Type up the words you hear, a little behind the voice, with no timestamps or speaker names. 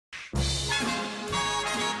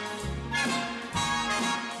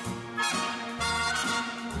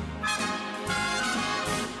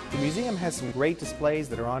museum has some great displays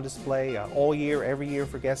that are on display all year, every year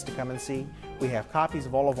for guests to come and see. We have copies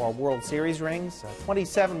of all of our World Series rings,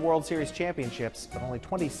 27 World Series championships, but only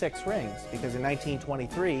 26 rings, because in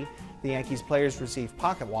 1923, the Yankees players received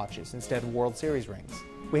pocket watches instead of World Series rings.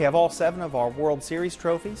 We have all 7 of our World Series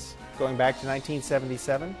trophies, going back to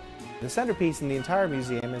 1977. The centerpiece in the entire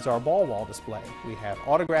museum is our ball wall display. We have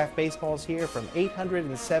autographed baseballs here from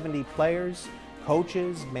 870 players,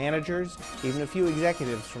 coaches, managers, even a few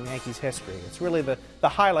executives from Yankees history. It's really the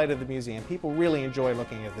highlight of the museum. People really enjoy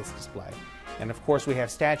looking at this display. And of course we have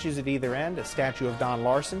statues at either end, a statue of Don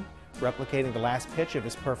Larson, replicating the last pitch of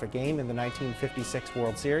his perfect game in the 1956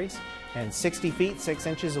 World Series, and 60 feet 6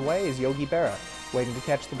 inches away is Yogi Berra, waiting to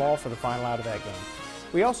catch the ball for the final out of that game.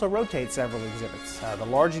 We also rotate several exhibits. The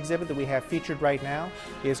large exhibit that we have featured right now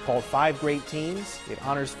is called 5 Great Teams. It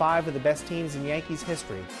honors 5 of the best teams in Yankees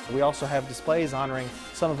history. We also have displays honoring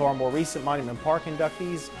some of our more recent Monument Park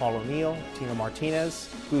inductees, Paul O'Neill, Tino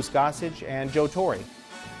Martinez, Goose Gossage, and Joe Torre.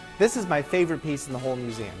 This is my favorite piece in the whole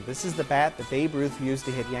museum. This is the bat that Babe Ruth used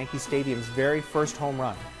to hit Yankee Stadium's very first home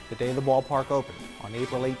run, the day the ballpark opened, on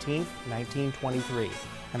April 18, 1923.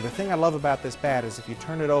 And the thing I love about this bat is if you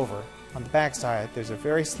turn it over, on the backside, there's a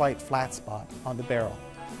very slight flat spot on the barrel.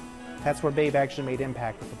 That's where Babe actually made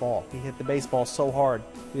impact with the ball. He hit the baseball so hard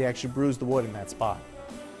that he actually bruised the wood in that spot.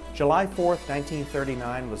 July 4th,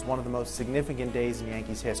 1939 was one of the most significant days in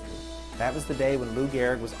Yankees history. That was the day when Lou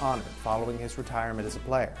Gehrig was honored following his retirement as a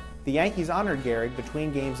player. The Yankees honored Gehrig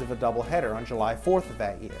between games of a doubleheader on July 4th of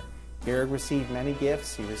that year. Gehrig received many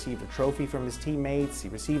gifts. He received a trophy from his teammates. He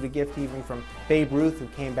received a gift even from Babe Ruth, who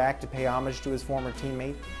came back to pay homage to his former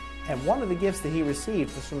teammate. And one of the gifts that he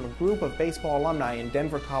received was from a group of baseball alumni in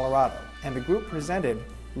Denver, Colorado. And the group presented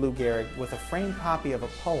Lou Gehrig with a framed copy of a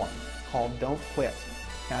poem called Don't Quit.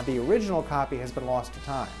 Now, the original copy has been lost to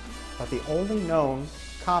time, but the only known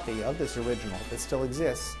copy of this original that still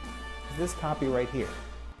exists is this copy right here.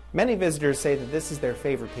 Many visitors say that this is their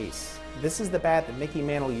favorite piece. This is the bat that Mickey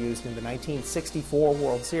Mantle used in the 1964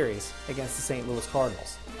 World Series against the St. Louis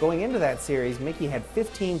Cardinals. Going into that series, Mickey had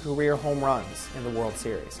 15 career home runs in the World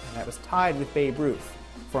Series, and that was tied with Babe Ruth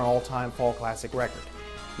for an all-time Fall Classic record.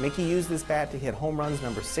 Mickey used this bat to hit home runs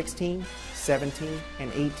number 16, 17,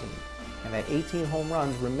 and 18, and that 18 home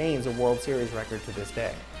runs remains a World Series record to this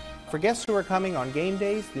day. For guests who are coming on game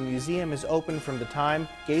days, the museum is open from the time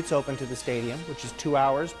gates open to the stadium, which is 2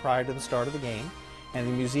 hours prior to the start of the game, and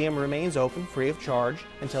the museum remains open free of charge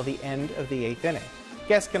until the end of the 8th inning.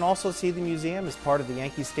 Guests can also see the museum as part of the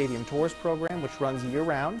Yankee Stadium Tours program, which runs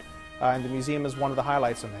year-round, and the museum is one of the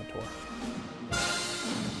highlights on that tour.